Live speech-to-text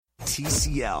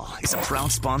TCL is a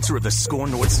proud sponsor of the SKOR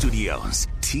North Studios.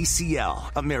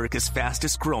 TCL, America's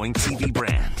fastest growing TV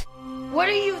brand. What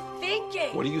are you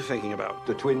thinking? What are you thinking about?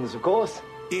 The twins, of course.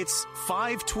 It's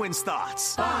 5 Twins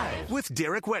Thoughts. 5. With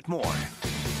Derek Wetmore.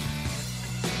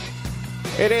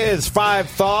 It is 5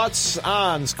 Thoughts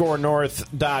on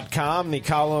SKORNorth.com, the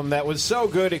column that was so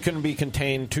good it couldn't be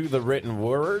contained to the written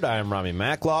word. I'm Rami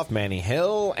Makloff, Manny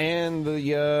Hill, and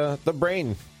the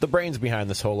brains behind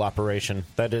this whole operation.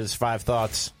 That is 5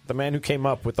 Thoughts, the man who came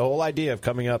up with the whole idea of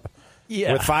coming up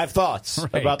with 5 thoughts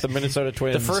about the Minnesota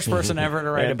Twins. The first person ever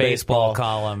to write a baseball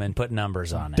column and put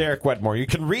numbers on it. Derek Wetmore. You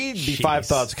can read the 5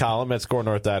 Thoughts column at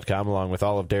SKORNorth.com along with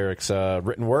all of Derek's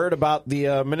written word about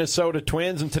the Minnesota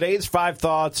Twins. And today's 5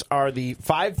 Thoughts are the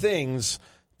 5 things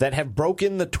that have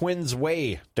broken the Twins'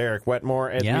 way, Derek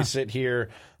Wetmore, as we sit here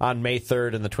on May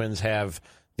 3rd and the Twins have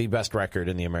the best record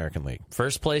in the American League.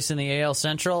 First place in the AL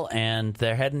Central, and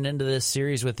they're heading into this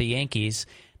series with the Yankees.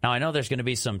 Now, I know there's going to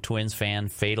be some Twins fan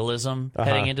fatalism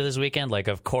heading into this weekend. Like,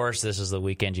 of course, this is the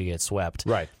weekend you get swept.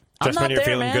 Right. Just when you're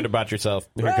feeling good about yourself,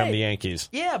 here come the Yankees.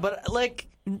 Yeah, but, like,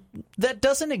 that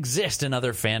doesn't exist in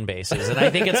other fan bases, and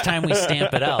I think it's time we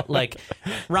stamp it out. Like,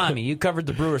 Rami, you covered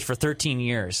the Brewers for 13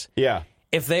 years. Yeah.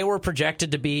 If they were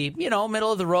projected to be,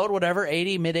 middle of the road, whatever,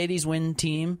 mid-80s win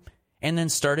team, and then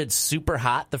started super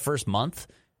hot the first month,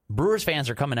 Brewers fans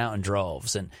are coming out in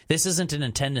droves, and this isn't an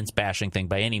attendance bashing thing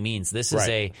by any means. This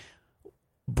is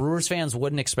Brewers fans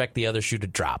wouldn't expect the other shoe to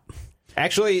drop.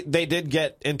 Actually, they did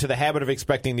get into the habit of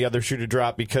expecting the other shoe to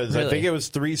drop because I think it was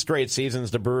 3 straight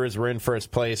seasons the Brewers were in first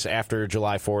place after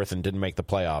July 4th and didn't make the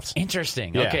playoffs.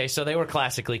 Interesting. Yeah. Okay, so they were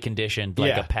classically conditioned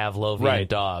like a Pavlovian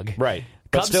dog. Right.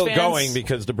 But still going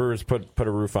because the Brewers put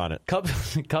a roof on it.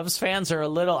 Cubs fans are a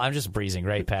little... I'm just breezing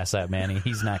right past that, Manny.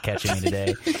 He's not catching me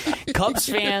today. Cubs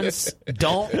fans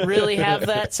don't really have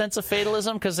that sense of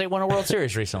fatalism because they won a World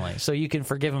Series recently, so you can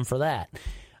forgive them for that.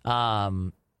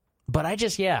 But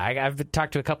I've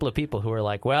talked to a couple of people who are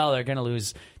like, well, they're going to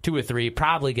lose 2 or 3,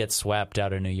 probably get swept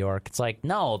out of New York. It's like,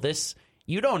 no,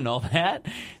 you don't know that.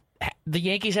 The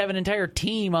Yankees have an entire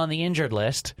team on the injured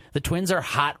list. The Twins are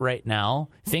hot right now.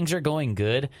 Things are going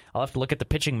good. I'll have to look at the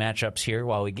pitching matchups here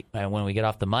when we get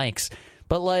off the mics.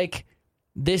 But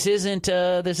this isn't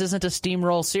a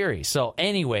steamroll series. So,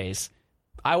 anyways,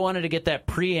 I wanted to get that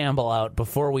preamble out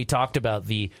before we talked about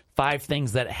the 5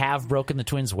 things that have broken the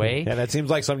Twins' way. Yeah, that seems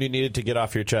like something you needed to get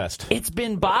off your chest. It's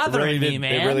been bothering me,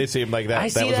 man. It really seemed like that. I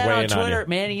see was that weighing on Twitter, on you.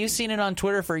 man. You've seen it on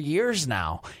Twitter for years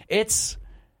now. It's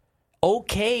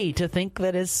okay to think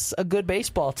that it's a good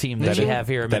baseball team that you have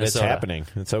here in Minnesota. That it's happening.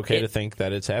 It's okay to think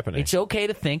that it's happening. It's okay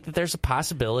to think that there's a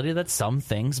possibility that some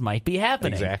things might be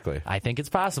happening. Exactly. I think it's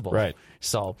possible. Right.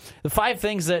 So the 5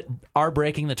 things that are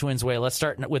breaking the Twins' way. Let's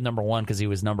start with number 1 because he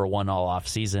was number 1 all off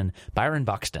season. Byron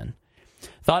Buxton.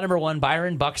 Thought number 1,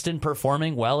 Byron Buxton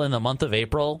performing well in the month of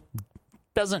April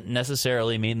doesn't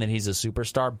necessarily mean that he's a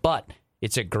superstar, but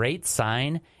it's a great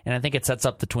sign, and I think it sets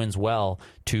up the Twins well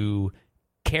to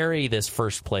carry this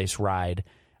first place ride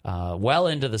well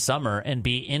into the summer and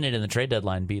be in it in the trade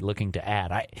deadline, be looking to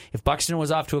add. If Buxton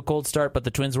was off to a cold start but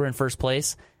the Twins were in first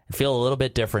place, I feel a little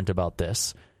bit different about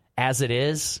this. As it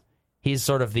is, he's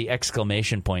sort of the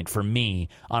exclamation point for me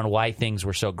on why things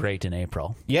were so great in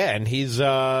April. Yeah, and he's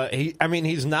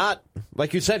not,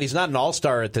 like you said, he's not an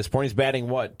all-star at this point. He's batting,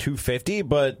 250?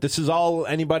 But this is all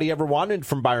anybody ever wanted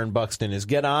from Byron Buxton is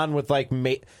get on with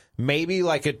maybe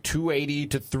a 280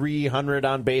 to 300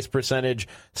 on base percentage,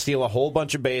 steal a whole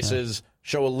bunch of bases,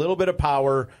 show a little bit of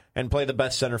power, and play the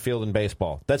best center field in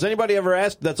baseball. That's anybody ever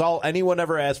asked. That's all anyone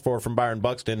ever asked for from Byron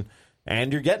Buxton,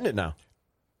 and you're getting it now.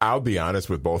 I'll be honest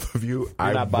with both of you.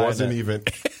 I wasn't even.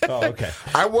 Oh, okay.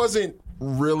 I wasn't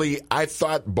really. I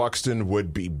thought Buxton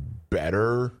would be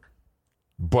better,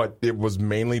 but it was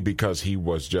mainly because he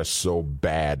was just so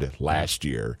bad last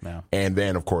year. Yeah. And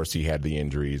then, of course, he had the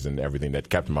injuries and everything that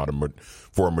kept him out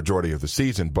for a majority of the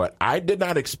season. But I did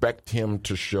not expect him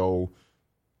to show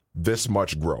this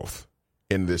much growth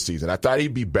in this season. I thought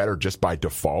he'd be better just by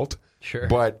default. Sure.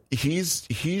 But he's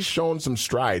shown some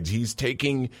strides. He's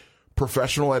taking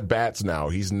professional at-bats now.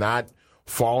 He's not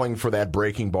falling for that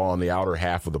breaking ball on the outer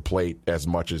half of the plate as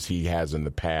much as he has in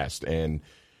the past. And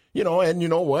you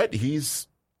know what? He's,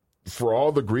 for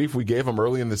all the grief we gave him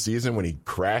early in the season when he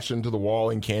crashed into the wall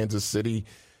in Kansas City,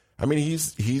 I mean,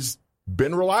 he's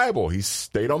been reliable. He's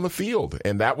stayed on the field,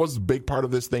 and that was a big part of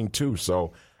this thing too.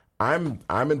 So I'm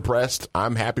impressed.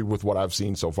 I'm happy with what I've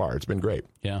seen so far. It's been great.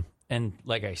 Yeah. And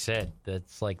like I said,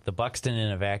 that's like the Buxton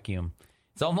in a vacuum.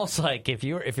 It's almost like if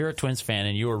you're a Twins fan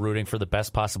and you were rooting for the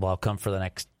best possible outcome for the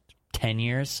next 10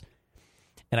 years,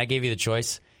 and I gave you the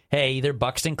choice, hey, either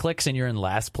Buxton clicks and you're in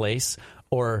last place,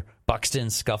 or Buxton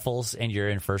scuffles and you're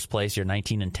in first place, you're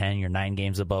 19-10, you're 9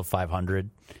 games above 500.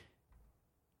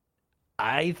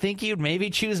 I think you'd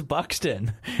maybe choose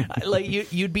Buxton. Like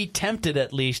you'd be tempted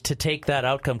at least to take that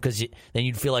outcome because then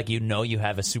you'd feel like you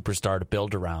have a superstar to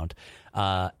build around.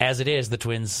 As it is, the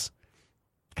Twins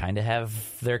kind of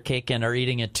have their cake and are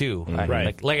eating it too.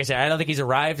 Right. Like I said, I don't think he's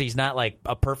arrived. He's not like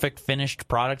a perfect finished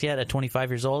product yet at 25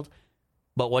 years old.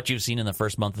 But what you've seen in the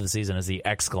first month of the season is the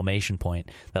exclamation point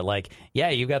that, like, yeah,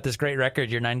 you got this great record.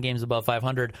 You're 9 games above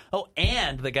 500. Oh,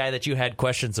 and the guy that you had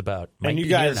questions about. And you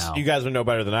guys would know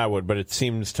better than I would, but it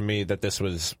seems to me that this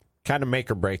was kind of make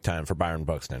or break time for Byron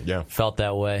Buxton. Yeah. Felt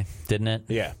that way, didn't it?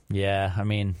 Yeah. Yeah. I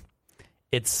mean,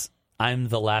 I'm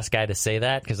the last guy to say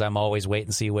that because I'm always wait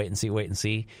and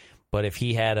see. But if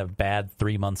he had a bad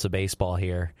 3 months of baseball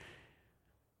here,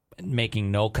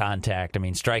 making no contact, I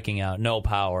mean, striking out, no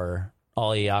power,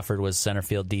 all he offered was center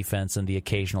field defense and the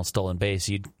occasional stolen base,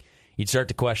 you'd start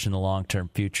to question the long-term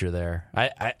future there.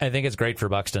 I think it's great for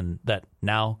Buxton that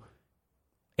now,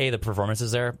 the performance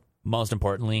is there. Most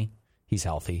importantly, he's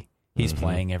healthy. He's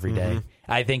playing every day.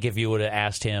 I think if you would have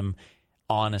asked him,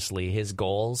 honestly, his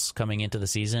goals coming into the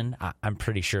season, I'm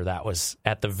pretty sure that was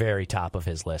at the very top of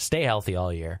his list. Stay healthy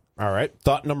all year. All right.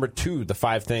 Thought number 2, the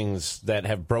 5 things that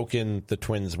have broken the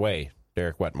Twins' way.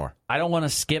 Derek Wetmore. I don't want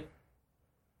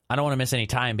to miss any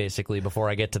time, basically, before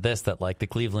I get to this, that like the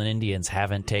Cleveland Indians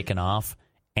haven't taken off.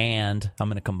 And I'm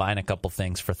going to combine a couple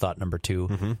things for thought number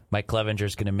 2. Mike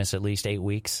Clevenger's going to miss at least 8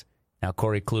 weeks. Now,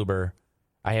 Corey Kluber,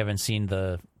 I haven't seen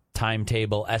the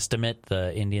timetable estimate.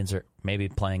 The Indians are maybe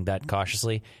playing that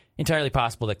cautiously. Entirely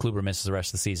possible that Kluber misses the rest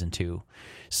of the season, too.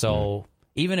 So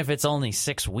even if it's only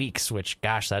 6 weeks, which,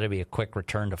 gosh, that'd be a quick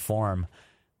return to form,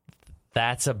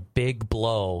 that's a big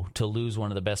blow to lose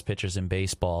one of the best pitchers in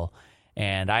baseball.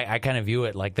 And I kind of view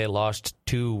it like they lost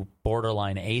 2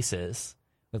 borderline aces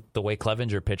with the way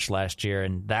Clevenger pitched last year.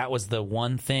 And that was the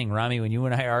one thing, Rami, when you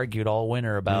and I argued all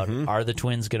winter about are the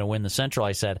Twins going to win the Central,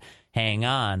 I said, hang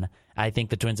on. I think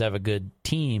the Twins have a good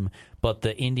team, but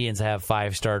the Indians have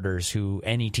 5 starters who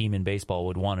any team in baseball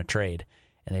would want to trade.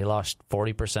 And they lost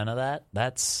 40% of that.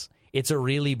 It's a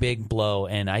really big blow,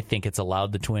 and I think it's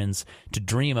allowed the Twins to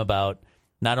dream about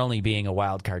not only being a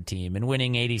wild card team and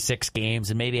winning 86 games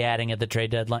and maybe adding at the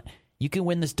trade deadline. You can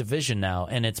win this division now,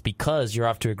 and it's because you're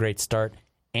off to a great start.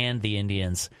 And the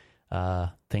Indians,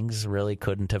 things really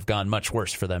couldn't have gone much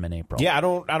worse for them in April. Yeah, I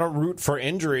don't root for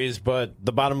injuries, but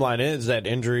the bottom line is that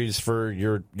injuries for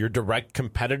your direct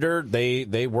competitor,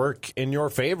 they work in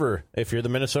your favor if you're the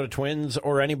Minnesota Twins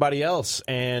or anybody else.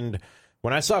 And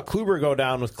when I saw Kluber go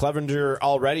down with Clevenger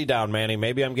already down, Manny,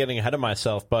 maybe I'm getting ahead of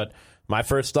myself, but my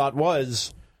first thought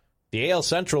was the AL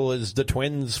Central is the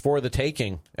Twins for the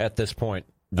taking at this point.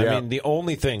 Yeah. I mean, the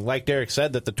only thing, like Derek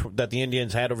said, that the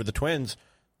Indians had over the Twins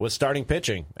was starting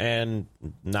pitching, and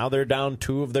now they're down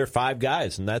 2 of their 5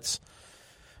 guys, and that's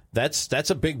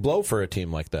a big blow for a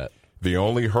team like that. The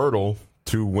only hurdle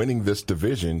to winning this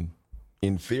division,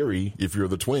 in theory, if you're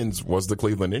the Twins, was the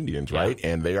Cleveland Indians, right? Yeah.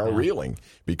 And they are reeling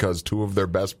because 2 of their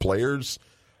best players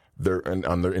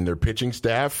in their pitching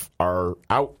staff are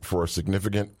out for a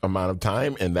significant amount of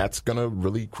time, and that's going to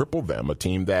really cripple them. A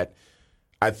team that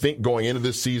I think going into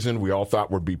this season we all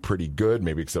thought would be pretty good,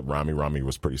 maybe except Rami. Rami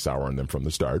was pretty sour on them from the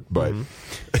start. But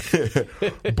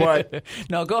but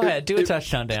no, go ahead, do a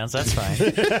touchdown dance. That's fine.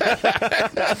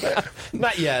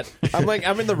 Not yet.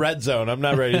 I'm in the red zone. I'm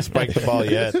not ready to spike the ball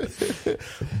yet.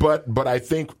 But I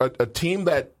think a team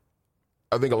that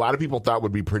I think a lot of people thought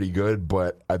would be pretty good,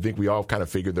 but I think we all kind of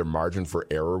figured their margin for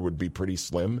error would be pretty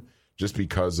slim just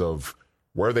because of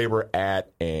where they were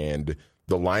at, and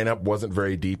the lineup wasn't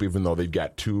very deep, even though they've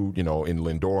got 2, in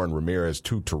Lindor and Ramirez,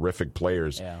 2 terrific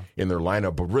players in their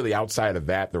lineup. But really outside of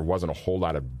that, there wasn't a whole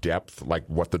lot of depth like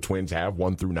what the Twins have,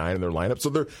 1 through 9 in their lineup.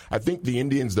 So I think the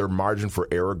Indians, their margin for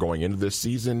error going into this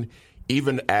season,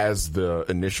 even as the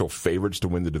initial favorites to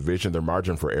win the division, their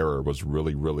margin for error was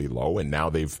really, really low. And now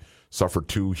they've suffered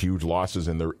 2 huge losses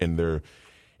in their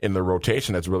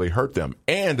rotation that's really hurt them.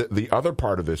 And the other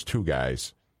part of this too,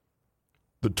 guys,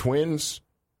 the Twins,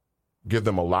 give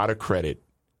them a lot of credit.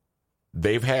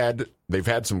 They've had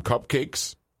some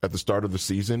cupcakes at the start of the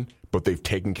season, but they've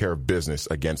taken care of business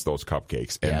against those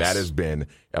cupcakes, and that has been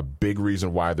a big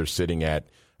reason why they're sitting at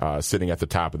the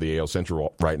top of the AL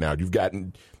Central right now.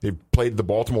 They've played the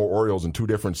Baltimore Orioles in 2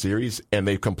 different series, and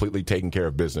they've completely taken care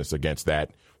of business against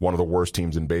one of the worst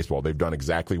teams in baseball. They've done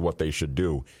exactly what they should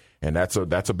do, and that's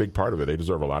a big part of it. They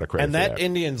deserve a lot of credit. And for that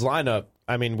Indians lineup,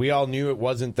 I mean, we all knew it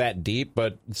wasn't that deep,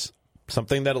 but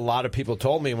something that a lot of people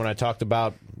told me when I talked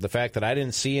about the fact that I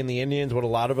didn't see in the Indians what a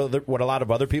lot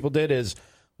of other people did is,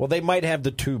 well, they might have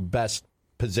the 2 best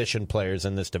position players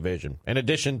in this division. In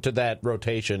addition to that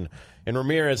rotation, in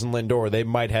Ramirez and Lindor, they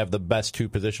might have the best 2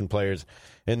 position players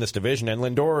in this division. And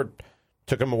Lindor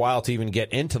took him a while to even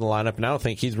get into the lineup, and I don't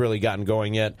think he's really gotten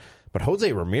going yet. But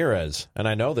Jose Ramirez, and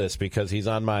I know this because he's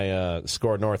on my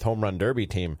SKOR North Home Run Derby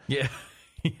team. Yeah.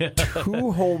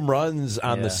 2 home runs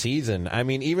on the season. I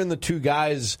mean, even the 2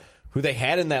 guys who they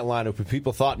had in that lineup, who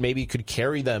people thought maybe could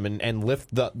carry them and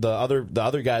lift the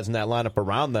other guys in that lineup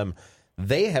around them,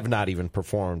 they have not even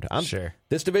performed. Sure.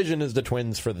 This division is the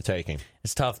Twins for the taking.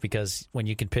 It's tough because when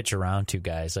you can pitch around 2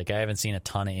 guys, like I haven't seen a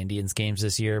ton of Indians games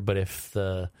this year, but if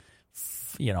the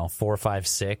 4, 5,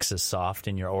 6 is soft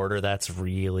in your order, that's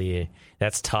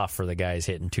tough for the guys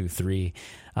hitting 2, 3.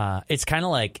 It's kind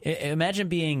of like, imagine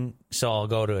being, so I'll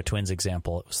go to a Twins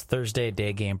example. It was Thursday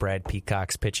day game, Brad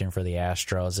Peacock's pitching for the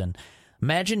Astros, and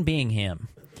imagine being him.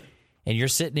 And you're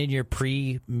sitting in your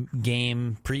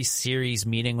pre-game, pre-series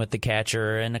meeting with the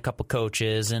catcher and a couple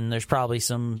coaches, and there's probably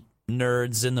some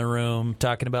nerds in the room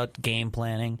talking about game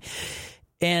planning.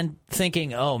 And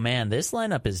thinking, oh man, this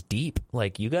lineup is deep.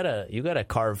 Like you gotta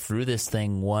carve through this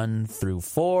thing 1 through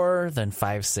 4, then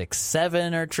 5, 6,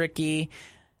 7 are tricky.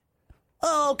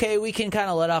 Oh, okay, we can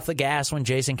kind of let off the gas when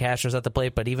Jason Castro's at the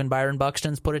plate, but even Byron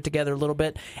Buxton's put it together a little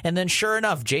bit. And then sure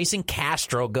enough, Jason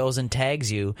Castro goes and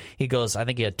tags you. He goes, I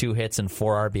think he had 2 hits and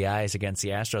 4 RBIs against the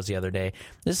Astros the other day.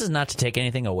 This is not to take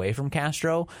anything away from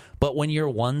Castro, but when you're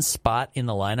one spot in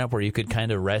the lineup where you could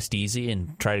kind of rest easy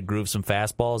and try to groove some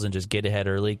fastballs and just get ahead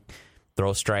early,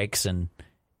 throw strikes, and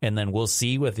then we'll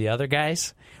see with the other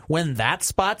guys. When that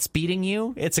spot's beating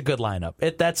you, it's a good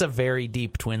lineup. That's a very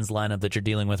deep Twins lineup that you're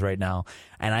dealing with right now.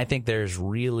 And I think there's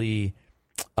really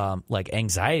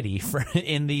anxiety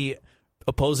in the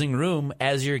opposing room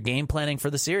as you're game planning for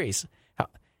the series.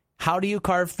 How do you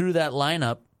carve through that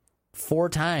lineup 4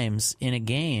 times in a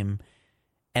game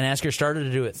and ask your starter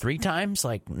to do it 3 times?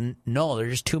 Like, no,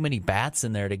 there's just too many bats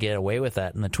in there to get away with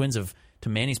that. And the Twins have, to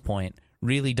Manny's point,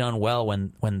 really done well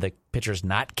when the pitcher's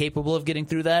not capable of getting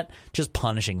through that, just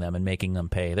punishing them and making them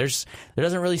pay. There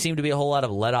doesn't really seem to be a whole lot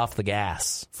of let off the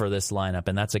gas for this lineup,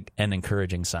 and that's an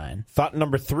encouraging sign. Thought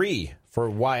number 3 for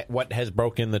what has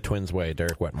broken the Twins' way,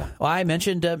 Derek Wetmore. Well, I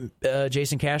mentioned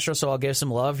Jason Castro, so I'll give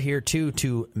some love here, too,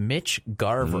 to Mitch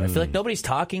Garver. I feel like nobody's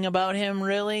talking about him,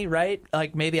 really, right?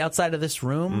 Like maybe outside of this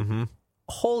room. Mm-hmm.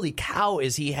 Holy cow,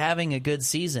 is he having a good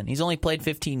season. He's only played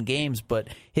 15 games, but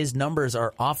his numbers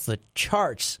are off the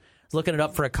charts. I was looking it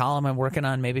up for a column I'm working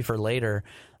on maybe for later,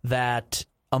 that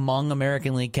among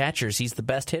American League catchers, he's the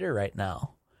best hitter right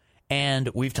now. And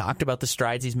we've talked about the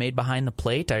strides he's made behind the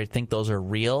plate. I think those are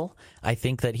real. I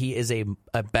think that he is a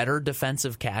better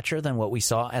defensive catcher than what we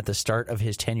saw at the start of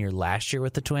his tenure last year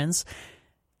with the Twins.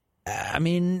 I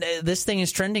mean, this thing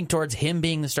is trending towards him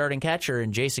being the starting catcher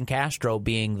and Jason Castro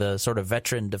being the sort of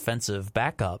veteran defensive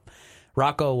backup.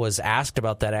 Rocco was asked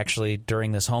about that actually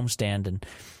during this homestand,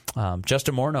 and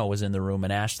Justin Morneau was in the room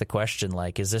and asked the question,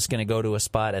 like, is this going to go to a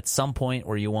spot at some point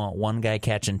where you want one guy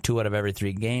catching 2 out of every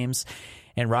 3 games?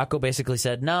 And Rocco basically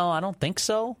said, no, I don't think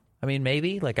so. I mean,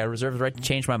 maybe. Like, I reserve the right to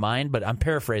change my mind, but I'm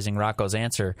paraphrasing Rocco's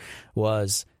answer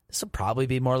was, this will probably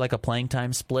be more like a playing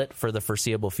time split for the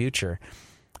foreseeable future.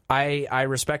 I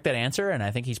respect that answer, and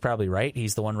I think he's probably right.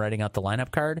 He's the one writing out the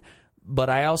lineup card. But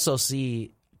I also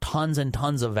see tons and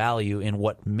tons of value in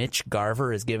what Mitch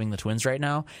Garver is giving the Twins right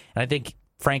now. And I think,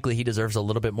 frankly, he deserves a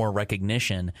little bit more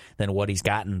recognition than what he's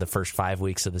gotten the first 5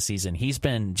 weeks of the season. He's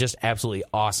been just absolutely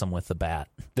awesome with the bat.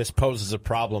 This poses a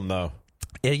problem, though.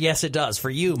 Yes, it does. For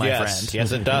you, my friend.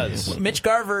 Yes, it does. Mitch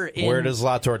Garver. Where does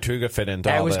La Tortuga fit into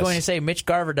all this? I was going to say, Mitch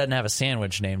Garver doesn't have a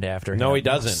sandwich named after him. No, he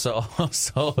doesn't.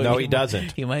 So no, he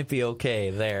doesn't. He might be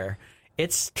okay there.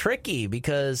 It's tricky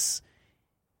because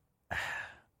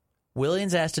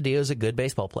Willians Astudillo is a good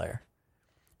baseball player,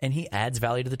 and he adds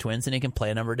value to the Twins, and he can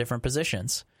play a number of different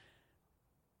positions.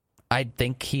 I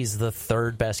think he's the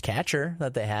 3rd best catcher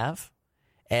that they have.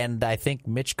 And I think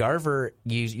Mitch Garver,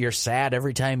 you're sad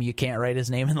every time you can't write his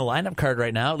name in the lineup card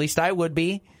right now. At least I would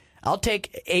be. I'll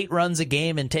take 8 runs a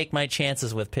game and take my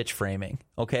chances with pitch framing,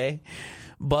 okay?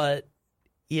 But,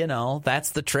 that's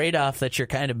the trade-off that you're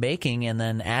kind of making. And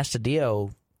then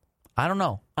Astudillo, I don't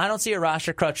know. I don't see a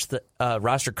roster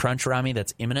crunch, Rami,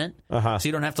 that's imminent. So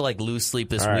you don't have to lose sleep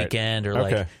this weekend, or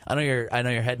okay. I know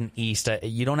you're heading east.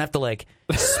 You don't have to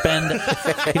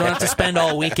spend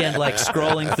all weekend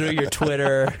scrolling through your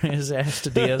Twitter. Is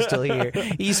Astudillo still here?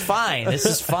 He's fine. This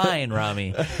is fine,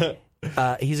 Rami.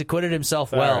 He's acquitted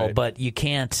himself well, but you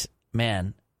can't.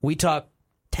 Man, we talk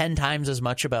 10 times as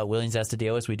much about Willians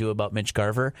Astudillo as we do about Mitch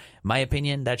Garver. My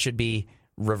opinion, that should be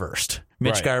reversed.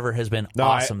 Mitch Garver has been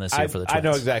awesome this year for the Twins. I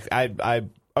know exactly.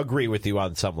 agree with you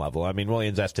on some level. I mean,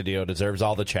 Willians Astudillo deserves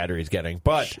all the chatter he's getting,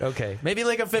 but okay, maybe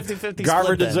like a 50-50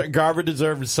 split. Garver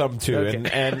deserves some too.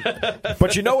 Okay.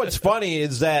 But you know what's funny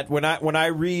is that when I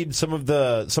read some of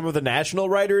the national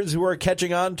writers who are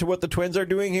catching on to what the Twins are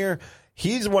doing here,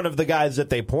 he's one of the guys that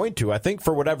they point to. I think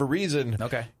for whatever reason,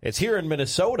 it's here in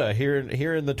Minnesota, here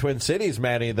in the Twin Cities,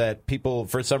 Manny, that people,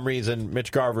 for some reason,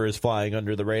 Mitch Garver is flying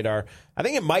under the radar. I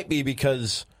think it might be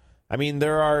because, I mean,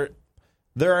 there are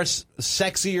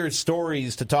sexier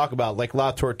stories to talk about, like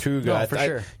La Tortuga. No, for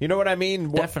sure. You know what I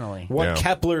mean? Definitely. What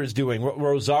Kepler is doing, what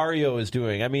Rosario is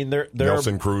doing. I mean,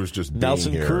 Nelson Cruz just being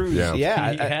here. Cruz.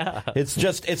 Yeah.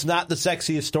 It's not the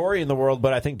sexiest story in the world,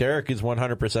 but I think Derek is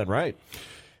 100% right.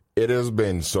 It has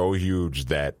been so huge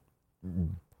that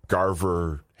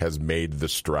Garver has made the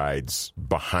strides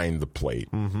behind the plate.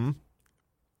 Mm-hmm.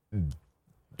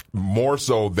 More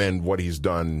so than what he's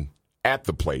done at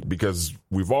the plate, because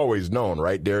we've always known,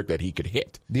 right, Derek, that he could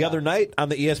hit. The other night on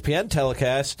the ESPN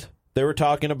telecast, they were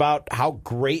talking about how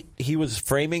great he was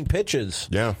framing pitches.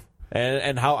 Yeah.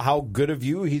 And how good a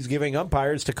view he's giving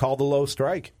umpires to call the low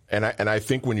strike. And I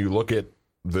think when you look at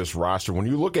this roster, when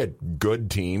you look at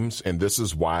good teams, and this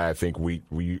is why I think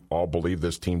we all believe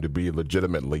this team to be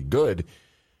legitimately good,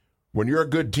 when you're a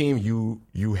good team,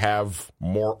 you have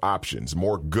more options,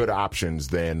 more good options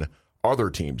than other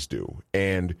teams do.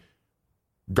 And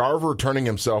Garver turning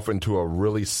himself into a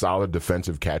really solid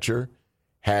defensive catcher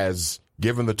has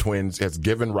given the Twins, has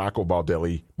given Rocco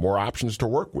Baldelli more options to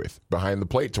work with behind the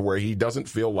plate, to where he doesn't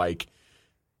feel like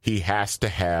he has to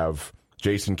have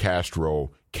Jason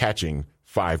Castro catching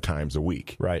 5 times a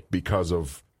week, right? Because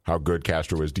of how good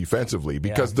Castro is defensively.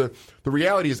 Because the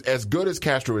reality is, as good as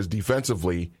Castro is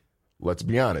defensively, let's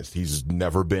be honest, he's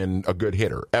never been a good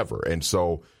hitter, ever. And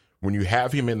so when you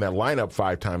have him in that lineup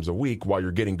 5 times a week while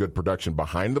you're getting good production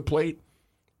behind the plate,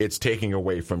 it's taking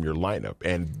away from your lineup.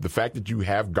 And the fact that you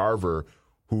have Garver,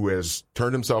 who has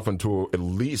turned himself into at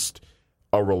least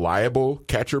a reliable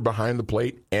catcher behind the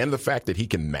plate, and the fact that he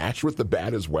can match with the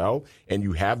bat as well, and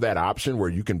you have that option where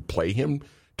you can play him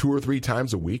 2 or 3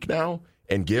 times a week now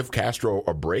and give Castro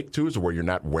a break too, so where you're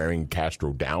not wearing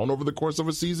Castro down over the course of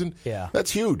a season. Yeah.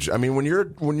 That's huge. I mean, when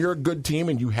you're a good team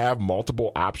and you have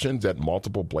multiple options at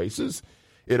multiple places,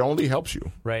 it only helps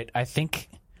you. Right. I'm trying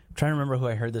to remember who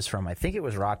I heard this from. I think it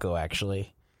was Rocco,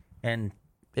 actually. And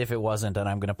if it wasn't, then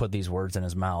I'm going to put these words in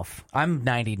his mouth. I'm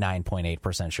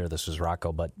 99.8% sure this was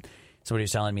Rocco, but somebody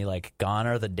was telling me, like, gone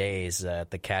are the days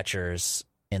that the catchers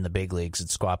in the big leagues would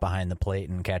squat behind the plate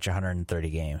and catch 130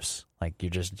 games. Like,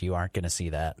 you aren't going to see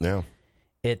that. Yeah.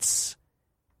 It's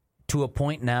to a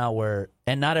point now where,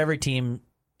 and not every team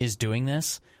is doing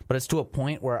this, but it's to a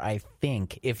point where I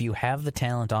think if you have the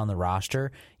talent on the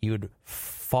roster, you would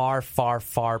far, far,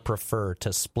 far prefer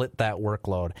to split that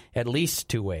workload at least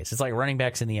 2 ways. It's like running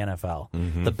backs in the NFL.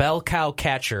 Mm-hmm. The bell cow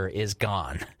catcher is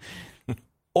gone.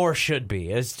 Or should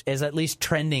be, is at least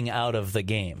trending out of the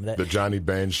game. The Johnny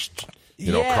Bench,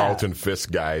 Carlton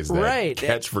Fisk guys that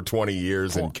catch for 20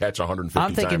 years and catch 150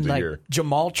 I'm thinking, times a year.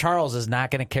 Jamal Charles is not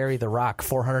going to carry the rock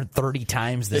 430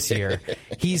 times this year.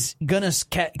 He's going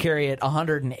to carry it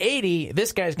 180.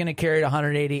 This guy's going to carry it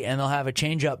 180, and they'll have a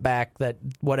change-up back that,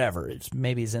 whatever,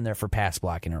 maybe he's in there for pass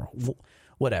blocking or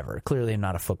whatever. Clearly, I'm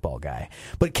not a football guy.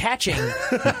 But catching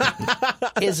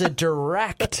is a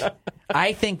direct...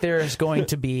 I think there is going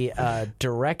to be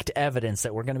direct evidence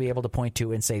that we're going to be able to point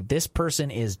to and say this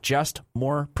person is just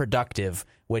more productive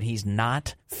when he's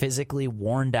not physically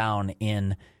worn down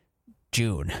in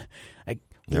June.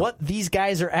 What these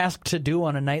guys are asked to do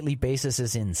on a nightly basis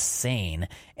is insane.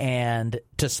 And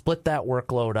to split that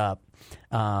workload up,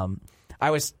 I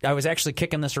was actually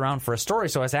kicking this around for a story,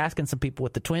 so I was asking some people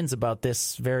with the Twins about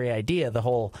this very idea, the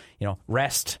whole,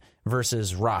 rest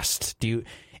versus rust.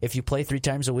 If you play 3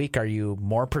 times a week, are you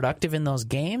more productive in those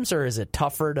games, or is it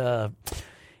tougher to...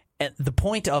 And the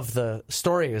point of the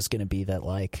story is going to be that,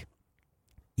 like,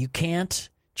 you can't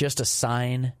just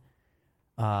assign...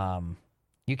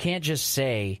 you can't just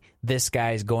say this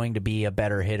guy's going to be a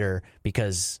better hitter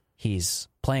because he's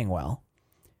playing well.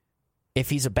 If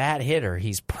he's a bad hitter,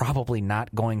 he's probably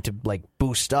not going to, like,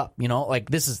 boost up.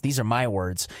 These are my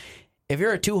words. If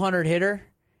you're a 200 hitter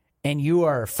and you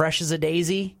are fresh as a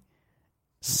daisy...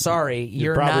 Sorry,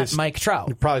 you're not Mike Trout.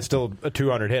 You're probably still a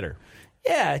 200 hitter.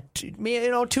 Yeah,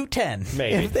 210.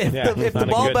 Maybe. If the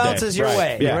ball bounces your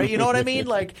way, yeah. right? You know what I mean?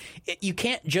 Like, you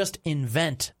can't just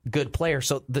invent good players.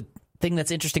 So the thing that's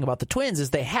interesting about the Twins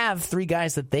is they have 3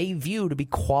 guys that they view to be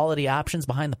quality options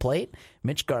behind the plate.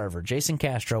 Mitch Garver, Jason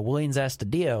Castro, Willians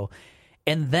Astudillo.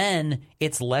 And then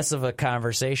it's less of a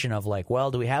conversation of like,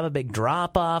 well, do we have a big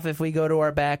drop-off if we go to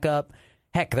our backup?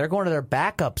 Heck, they're going to their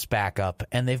backup,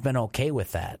 and they've been okay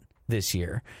with that this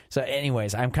year. So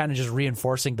anyways, I'm kind of just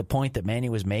reinforcing the point that Manny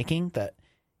was making, that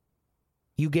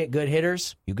you get good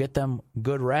hitters, you get them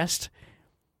good rest,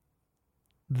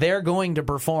 they're going to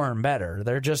perform better.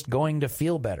 They're just going to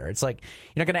feel better. It's like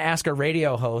you're not going to ask a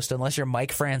radio host, unless you're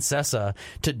Mike Francesa,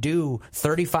 to do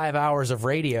 35 hours of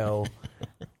radio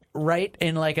right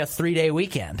in like a 3-day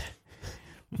weekend.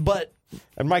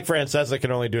 And Mike Francesa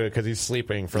can only do it because he's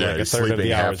sleeping for like a he's third of the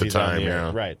sleeping hours half the he's on time, the air.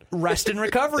 yeah. Right. Rest and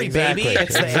recovery, Exactly. baby.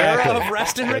 It's the Exactly. era of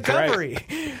rest and That's recovery.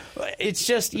 It's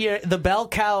just the bell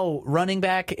cow running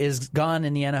back is gone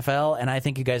in the NFL, and I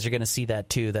think you guys are going to see that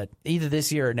too, that either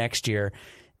this year or next year,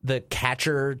 the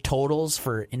catcher totals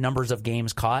for numbers of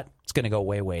games caught, it's going to go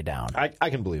way, way down. I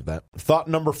can believe that. Thought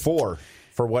number 4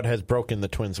 for what has broken the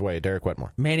Twins' way, Derek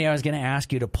Wetmore. Manny, I was going to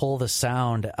ask you to pull the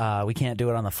sound. We can't do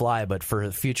it on the fly, but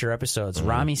for future episodes,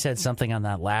 Rami said something on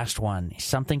that last one,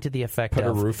 something to the effect Put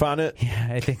of... a roof on it? Yeah,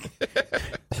 I think...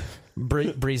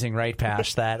 breezing right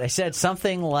past that. I said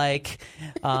something like,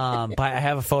 I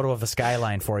have a photo of the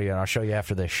skyline for you, and I'll show you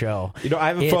after this show. You know, I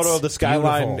have a photo of the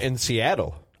skyline in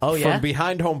Seattle. Oh, yeah? From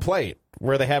behind home plate,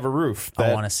 where they have a roof.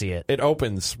 I want to see it. It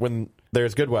opens when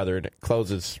there's good weather, and it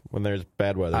closes when there's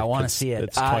bad weather. I want to see it.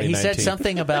 It's He said 2019.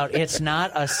 something about it's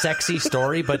not a sexy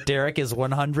story, but Derek is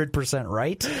 100%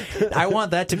 right. I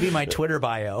want that to be my Twitter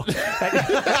bio. That's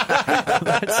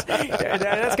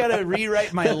got to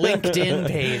rewrite my LinkedIn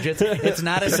page. It's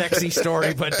not a sexy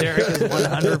story, but Derek is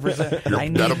 100%. I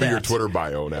need That'll be that. your Twitter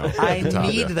bio now. I Tom,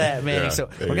 need yeah. that, Manny. Yeah, So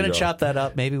there we're you going to go. chop that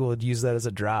up. Maybe we'll use that as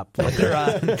a drop later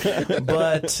on.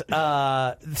 But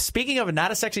speaking of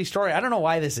not a sexy story, I don't know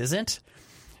why this isn't,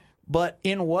 but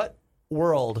in what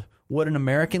world would an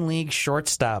American League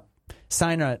shortstop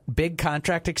sign a big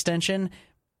contract extension,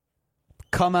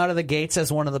 come out of the gates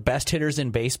as one of the best hitters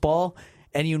in baseball,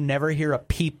 and you never hear a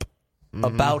peep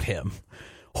about him?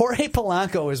 Jorge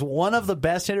Polanco is one of the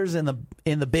best hitters in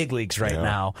the big leagues right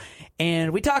now.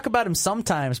 And we talk about him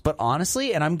sometimes, but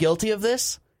honestly, and I'm guilty of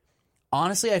this,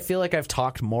 honestly, I feel like I've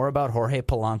talked more about Jorge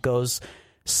Polanco's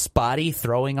spotty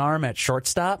throwing arm at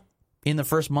shortstop in the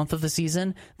first month of the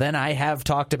season than I have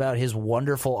talked about his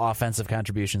wonderful offensive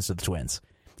contributions to the Twins.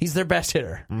 He's their best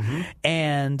hitter,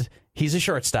 and he's a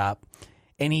shortstop,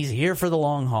 and he's here for the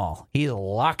long haul. He's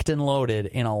locked and loaded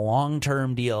in a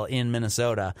long-term deal in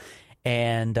Minnesota.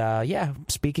 And,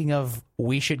 speaking of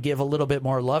we should give a little bit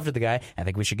more love to the guy, I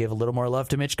think we should give a little more love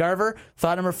to Mitch Garver.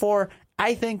 Thought number 4,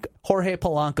 I think Jorge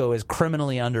Polanco is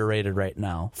criminally underrated right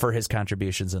now for his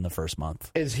contributions in the first month.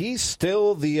 Is he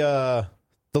still the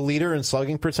leader in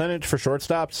slugging percentage for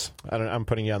shortstops? I'm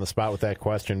putting you on the spot with that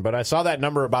question, but I saw that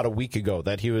number about a week ago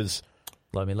that he was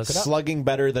Let me look it up. slugging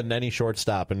better than any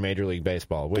shortstop in Major League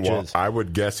Baseball, which is... I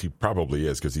would guess he probably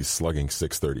is because he's slugging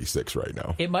 .636 right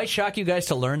now. It might shock you guys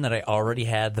to learn that I already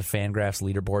had the Fangraphs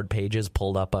leaderboard pages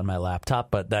pulled up on my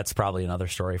laptop, but that's probably another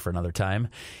story for another time.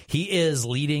 He is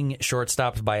leading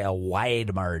shortstops by a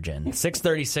wide margin.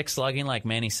 636 slugging, like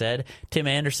Manny said. Tim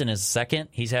Anderson is second.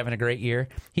 He's having a great year.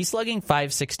 He's slugging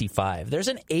 .565. There's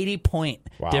an 80-point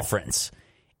difference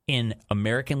in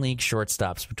American League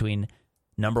shortstops between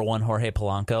number 1 Jorge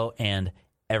Polanco and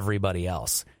everybody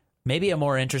else. Maybe a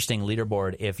more interesting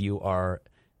leaderboard if you are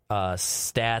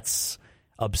stats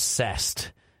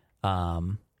obsessed.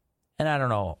 And I don't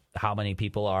know how many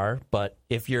people are, but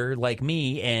if you're like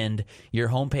me and your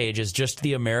homepage is just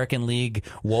the American League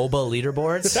WOBA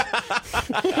leaderboards,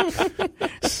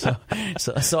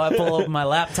 so I pull open my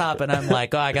laptop and I'm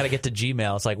like, I got to get to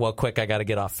Gmail. It's like, well, quick, I got to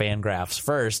get off Fangraphs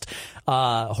first.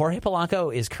 Jorge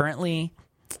Polanco is currently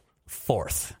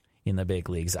 4th in the big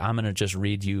leagues. I'm going to just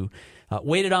read you.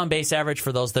 Weighted on base average,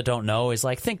 for those that don't know, is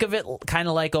like, think of it kind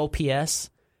of like OPS,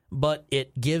 but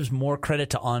it gives more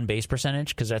credit to on-base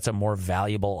percentage because that's a more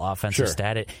valuable offensive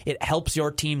stat. It helps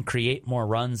your team create more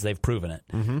runs. They've proven it.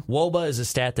 WOBA is a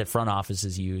stat that front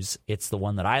offices use. It's the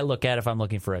one that I look at if I'm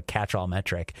looking for a catch-all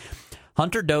metric.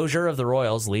 Hunter Dozier of the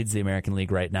Royals leads the American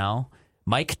League right now.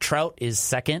 Mike Trout is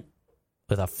second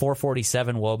with a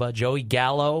 447 WOBA. Joey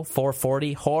Gallo,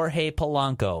 440. Jorge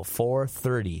Polanco,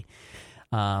 430.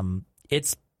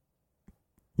 It's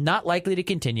not likely to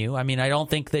continue. I mean, I don't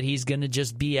think that he's going to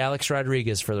just be Alex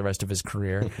Rodriguez for the rest of his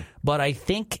career. But I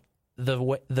think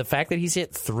the fact that he's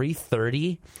hit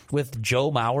 330 with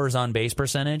Joe Mauer's on base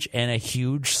percentage and a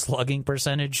huge slugging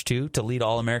percentage too to lead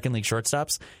all American League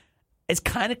shortstops, it's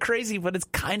kind of crazy, but it's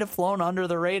kind of flown under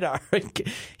the radar.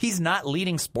 He's not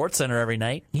leading SportsCenter every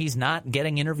night. He's not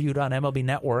getting interviewed on MLB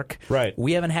Network. Right.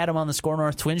 We haven't had him on the SKOR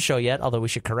North Twins show yet, although we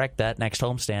should correct that next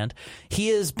homestand. He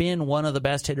has been one of the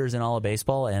best hitters in all of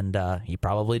baseball, and he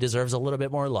probably deserves a little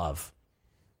bit more love.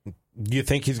 Do you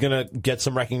think he's going to get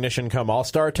some recognition come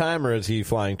All-Star time, or is he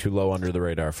flying too low under the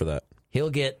radar for that? He'll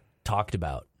get talked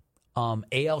about.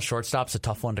 AL shortstop's a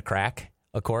tough one to crack,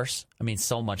 of course. I mean,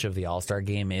 so much of the All-Star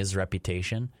game is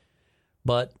reputation.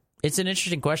 But it's an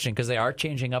interesting question because they are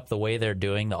changing up the way they're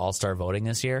doing the All-Star voting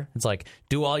this year. It's like,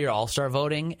 do all your All-Star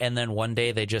voting, and then one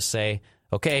day they just say,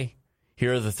 okay,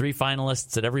 here are the 3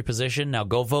 finalists at every position. Now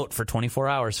go vote for 24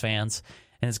 hours, fans.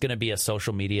 And it's going to be a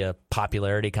social media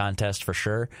popularity contest for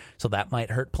sure. So that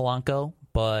might hurt Polanco.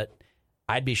 But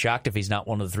I'd be shocked if he's not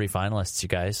one of the 3 finalists, you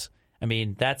guys. I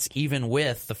mean, that's even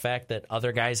with the fact that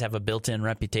other guys have a built-in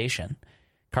reputation.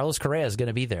 Carlos Correa is going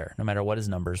to be there, no matter what his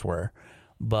numbers were.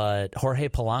 But Jorge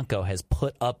Polanco has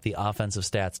put up the offensive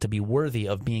stats to be worthy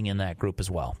of being in that group as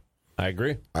well. I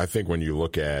agree. I think when you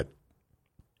look at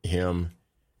him,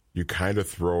 you kind of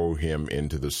throw him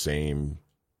into the same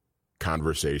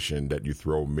conversation that you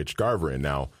throw Mitch Garver in.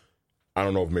 Now, I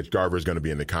don't know if Mitch Garver is going to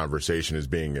be in the conversation as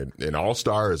being an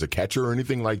all-star, as a catcher or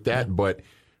anything like that, but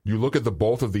you look at the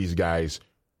both of these guys,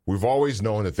 we've always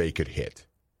known that they could hit.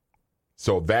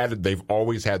 So that they've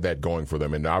always had that going for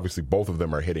them, and obviously both of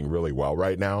them are hitting really well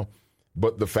right now.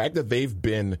 But the fact that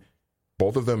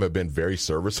both of them have been very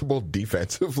serviceable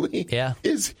defensively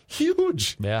is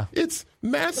huge. Yeah. It's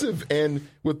massive. And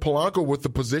with Polanco, with the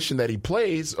position that he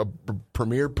plays, a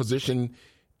premier position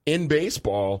in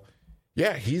baseball,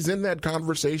 he's in that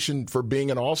conversation for being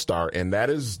an all-star, and that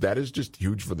is just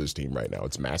huge for this team right now.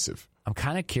 It's massive. I'm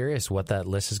kind of curious what that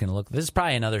list is going to look like. This is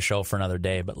probably another show for another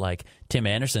day, but like Tim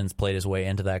Anderson's played his way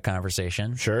into that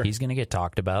conversation. Sure. He's going to get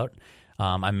talked about.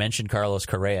 I mentioned Carlos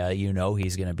Correa. You know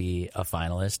he's going to be a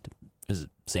finalist. Is it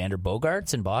Xander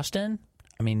Bogaerts in Boston?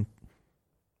 I mean,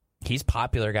 he's a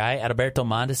popular guy. Adalberto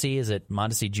Mondesi, is it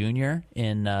Mondesi Jr.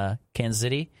 in Kansas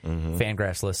City? Mm-hmm.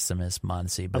 Fangraphs lists him as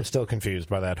Mondesi. But I'm still confused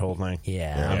by that whole thing.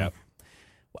 Yeah.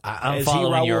 I'm is he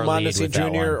following your Raul lead Mondesi with that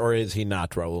Jr. one. or is he not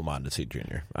Raul Mondesi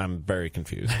Jr.? I'm very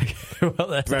confused.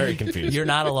 Well, very confused. You're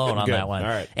not alone on Good. that one. All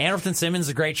right. Anderson Simmons is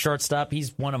a great shortstop.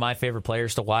 He's one of my favorite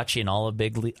players to watch in all of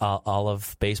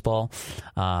baseball.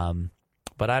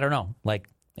 But I don't know. Like,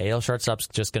 AL shortstop's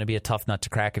just going to be a tough nut to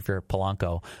crack if you're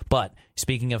Polanco. But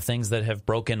speaking of things that have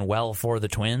broken well for the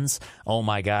Twins, oh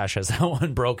my gosh, has that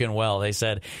one broken well? They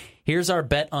said, here's our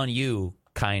bet on you,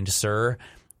 kind sir.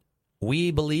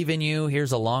 We believe in you.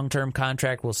 Here's a long-term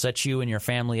contract. We'll set you and your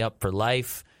family up for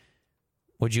life.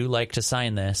 Would you like to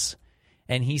sign this?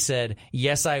 And he said,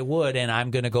 yes, I would, and I'm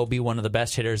going to go be one of the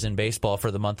best hitters in baseball for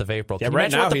the month of April. Can you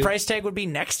imagine what the price tag would be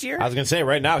next year? I was going to say,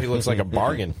 right now he looks like a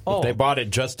bargain. If they bought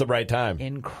it just the right time.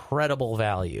 Incredible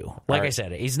value. Like I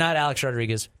said, he's not Alex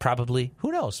Rodriguez. Probably.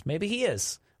 Who knows? Maybe he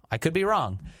is. I could be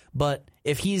wrong. But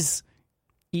if he's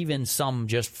even some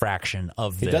just fraction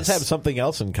of this. He does have something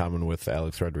else in common with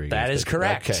Alex Rodriguez. That is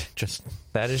correct. Okay,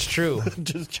 that is true.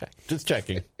 just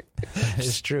checking. That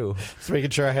is true. Just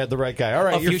making sure I had the right guy. All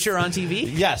right, future on TV?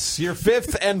 Yes. Your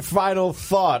fifth and final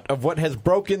thought of what has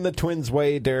broken the Twins'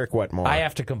 way, Derek Wetmore. I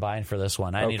have to combine for this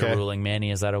one. I need a ruling.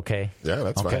 Manny, is that okay? Yeah,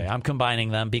 that's fine. Okay, I'm combining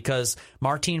them because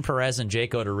Martin Perez and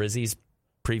Jake Odorizzi's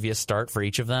previous start for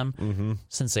each of them,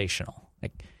 sensational.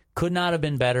 Could not have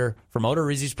been better from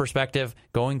Odorizzi's perspective,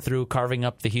 going through, carving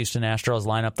up the Houston Astros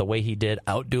lineup the way he did,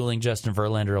 outdueling Justin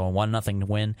Verlander on 1-0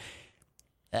 win.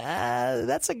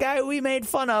 That's a guy we made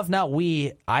fun of. Not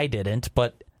we, I didn't,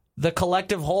 but the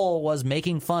collective whole was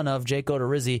making fun of Jake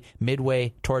Odorizzi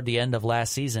midway toward the end of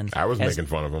last season. I was making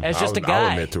fun of him. As just a guy.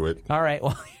 I'll admit to it. All right.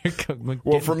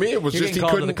 Well, for me, it was just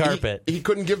he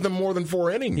couldn't give them more than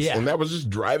 4 innings, and that was just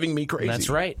driving me crazy. That's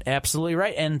right. Absolutely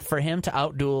right. And for him to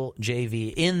outduel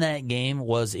JV in that game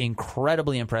was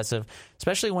incredibly impressive,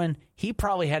 especially when he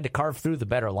probably had to carve through the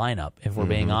better lineup, if we're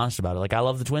being honest about it. Like, I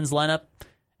love the Twins lineup.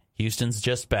 Houston's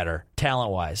just better,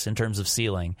 talent-wise, in terms of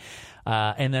ceiling.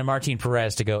 And then Martin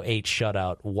Perez to go 8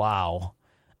 shutout. Wow.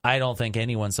 I don't think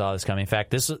anyone saw this coming. In fact,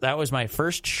 that was my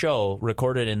first show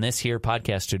recorded in this here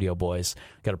podcast studio, boys.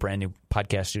 Got a brand new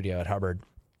podcast studio at Hubbard.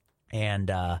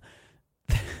 And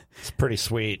it's pretty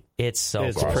sweat. It's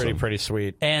awesome. pretty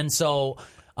sweet. And so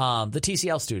the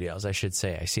TCL studios, I should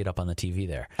say. I see it up on the TV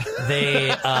there. They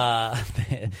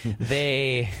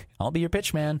I'll be your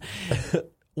pitch man.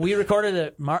 We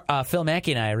recorded Phil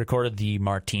Mackey and I recorded the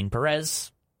Martin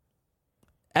Perez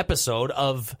episode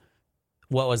of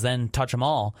what was then Touch 'Em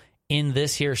All in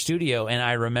this here studio, and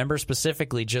I remember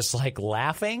specifically just like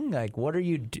laughing, like, "What are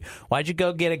you? Why'd you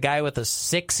go get a guy with a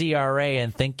 6 ERA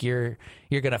and think you're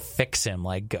gonna fix him?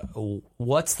 Like,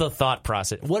 what's the thought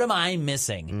process? What am I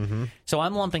missing?" So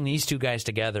I'm lumping these two guys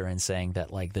together and saying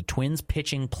that like the Twins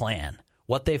pitching plan,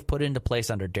 what they've put into place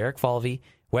under Derek Falvey,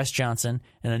 Wes Johnson,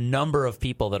 and a number of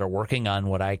people that are working on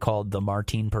what I called the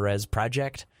Martin Perez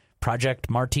project, Project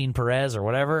Martin Perez or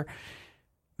whatever.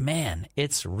 Man,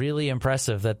 it's really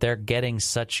impressive that they're getting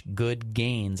such good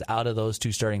gains out of those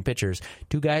two starting pitchers.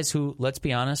 Two guys who, let's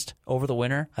be honest, over the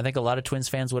winter, I think a lot of Twins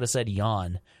fans would have said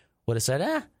yawn. Would have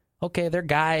said, okay, they're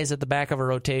guys at the back of a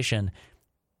rotation.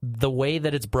 The way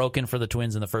that it's broken for the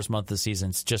Twins in the first month of the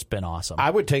season, it's just been awesome. I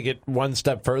would take it one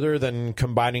step further than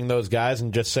combining those guys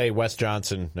and just say Wes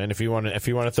Johnson. And if you want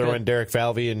to throw in Derek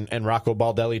Falvey and Rocco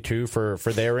Baldelli too for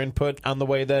their input on the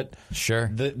way that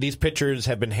these pitchers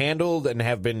have been handled and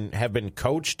have been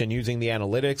coached and using the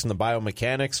analytics and the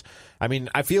biomechanics. I mean,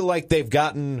 I feel like they've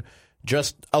gotten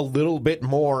just a little bit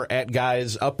more at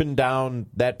guys up and down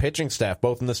that pitching staff,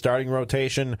 both in the starting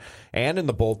rotation and in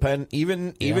the bullpen,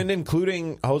 even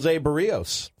including Jose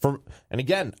Barrios. And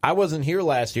again, I wasn't here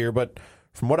last year, but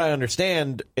from what I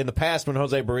understand, in the past when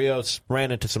Jose Barrios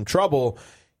ran into some trouble,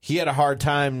 he had a hard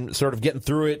time sort of getting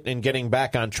through it and getting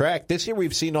back on track. This year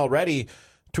we've seen already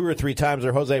 2 or 3 times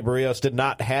where Jose Barrios did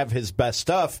not have his best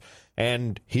stuff,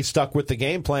 and he stuck with the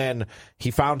game plan.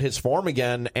 He found his form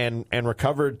again and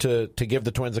recovered to give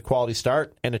the Twins a quality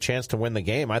start and a chance to win the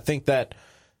game. I think that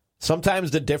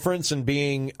sometimes the difference in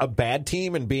being a bad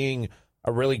team and being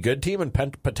a really good team and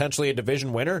potentially a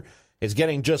division winner is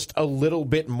getting just a little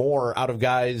bit more out of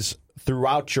guys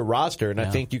throughout your roster. And I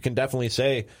think you can definitely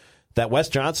say that Wes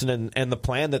Johnson and the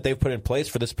plan that they've put in place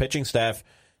for this pitching staff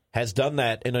has done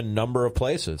that in a number of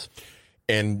places.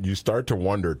 And you start to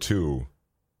wonder, too,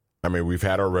 I mean, we've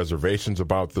had our reservations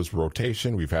about this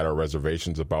rotation. We've had our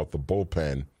reservations about the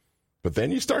bullpen. But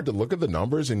then you start to look at the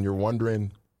numbers and you're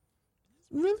wondering,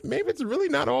 maybe it's really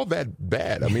not all that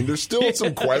bad. I mean, there's still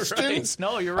some questions. Right.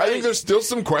 No, you're right. I think there's still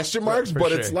some question marks,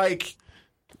 but it's like,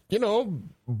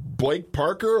 Blake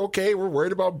Parker, okay, we're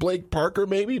worried about Blake Parker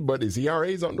maybe, but his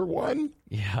ERA's under 1.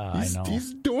 Yeah, I know.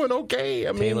 He's doing okay.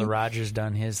 Taylor Rogers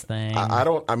done his thing.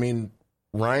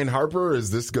 Ryan Harper, is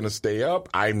this going to stay up?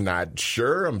 I'm not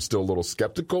sure. I'm still a little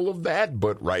skeptical of that,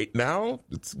 but right now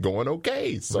it's going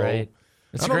okay. So right.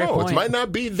 I don't know. Point. It might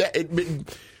not be that.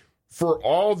 For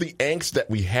all the angst that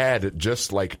we had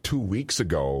just like 2 weeks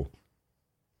ago,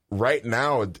 right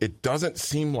now it doesn't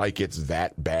seem like it's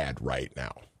that bad right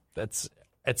now. That's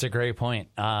a great point.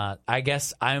 I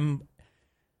guess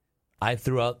I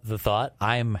threw out the thought.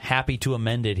 I'm happy to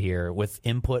amend it here with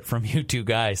input from you two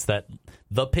guys that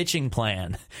the pitching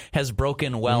plan has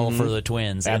broken well for the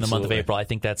Twins in the month of April. I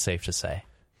think that's safe to say.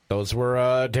 Those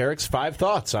were Derek's 5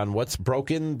 thoughts on what's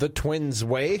broken the Twins'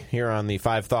 way here on the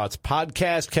 5 Thoughts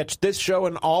podcast. Catch this show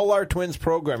and all our Twins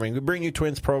programming. We bring you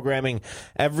Twins programming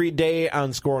every day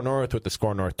on SKOR North with the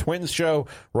SKOR North Twins show,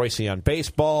 Royce on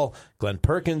baseball, Glenn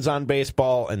Perkins on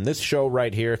baseball, and this show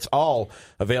right here. It's all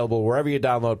available wherever you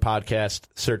download podcasts.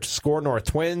 Search SKOR North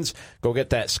Twins. Go get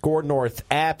that SKOR North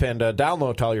app and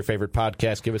download to all your favorite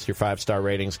podcasts. Give us your 5-star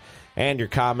ratings and your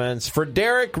comments. For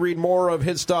Derek, read more of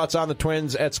his thoughts on the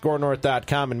Twins at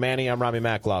SKORNorth.com. And Manny, I'm Rami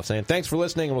Makloff saying thanks for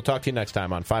listening, and we'll talk to you next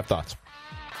time on 5 Thoughts.